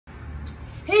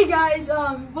Hey guys,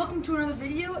 welcome to another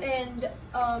video, and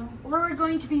we're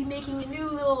going to be making a new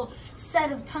little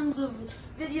set of tons of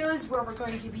videos where we're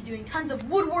going to be doing tons of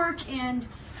woodwork and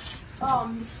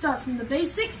start from the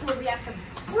basics where we have to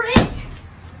break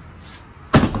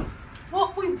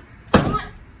what we want,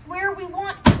 where we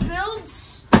want to build.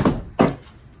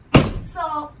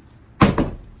 So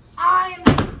I'm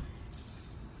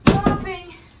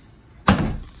chopping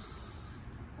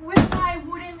with my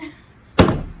wooden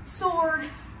sword.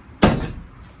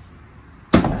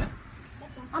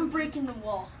 I'm breaking the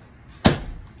wall.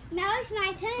 Now it's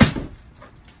my turn.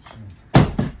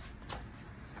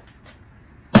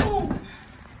 Boom!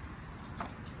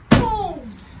 Boom!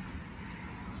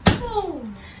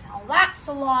 Boom! Now that's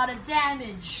a lot of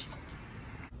damage.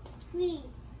 3,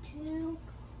 2,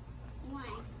 1.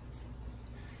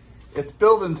 It's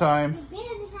building time.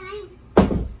 Building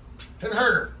time. Hit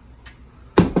harder.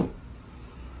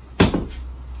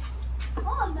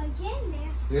 Oh, my game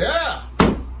there. Yeah.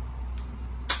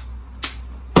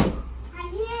 I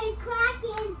hear it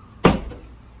cracking.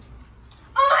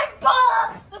 I'm Bob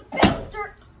the Builder!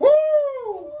 Woo!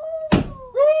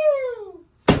 Woo!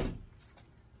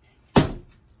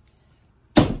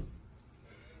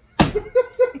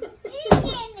 He's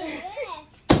getting it.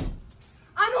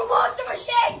 I'm a monster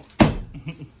machine!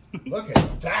 Look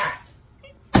at that.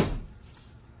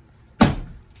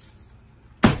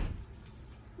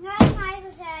 Now it's my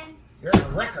turn. You're a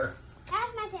wrecker.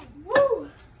 That's my turn. Woo!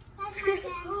 That's my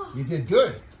turn. You did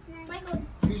good. Michael,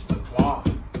 Use the claw.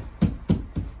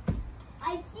 I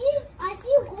see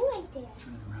a hole right there.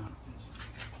 Turn it around like this.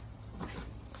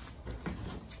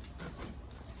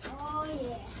 Oh,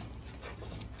 yeah.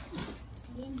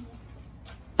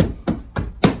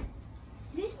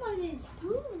 This one is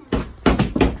blue now.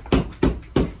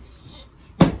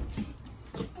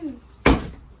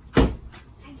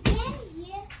 Again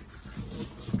here.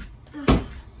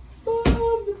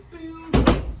 Bob the Builder!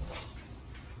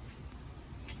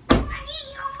 Honey,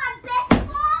 you're my best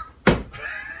mom.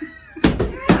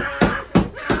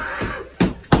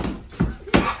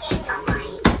 Making your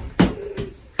mind.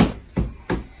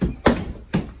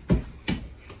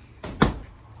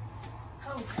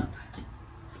 Hold up.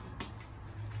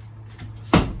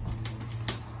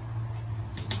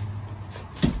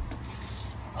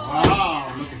 Wow,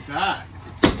 look at that.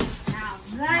 Now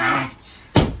that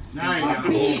Now you a got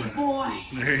big it. boy.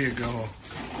 There you go.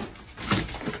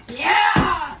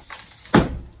 Yes!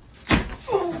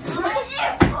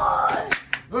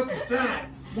 Look at that.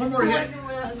 One more hit. Wasn't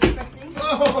what I was expecting.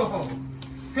 Oh,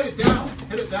 hit it down.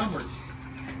 Hit it downwards.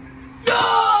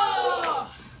 Yeah!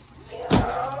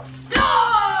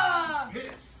 Yeah! Hit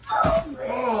it.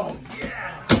 Oh,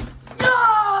 yeah.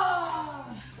 Yeah!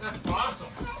 That's awesome.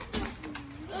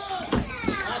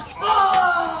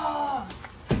 Ah!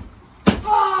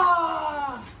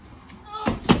 Ah!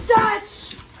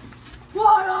 That's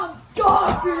what I'm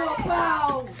talking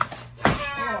about!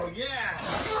 Oh, yeah.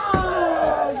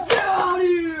 Get out of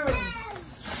here!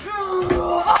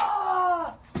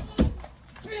 Ah!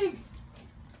 Big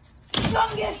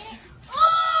fungus!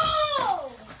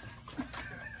 Oh!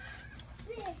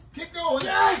 Keep going.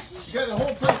 Yes! You got a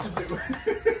whole place to do.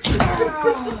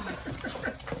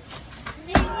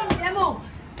 Demo!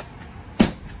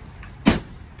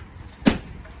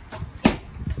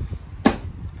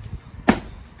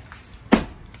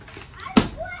 I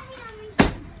swear him to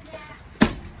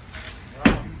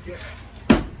do that.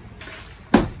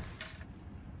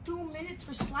 2 minutes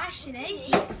for slashing, eh?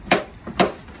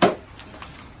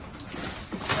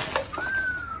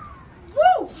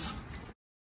 Woo!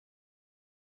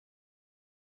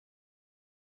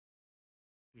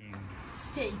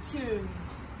 Stay tuned.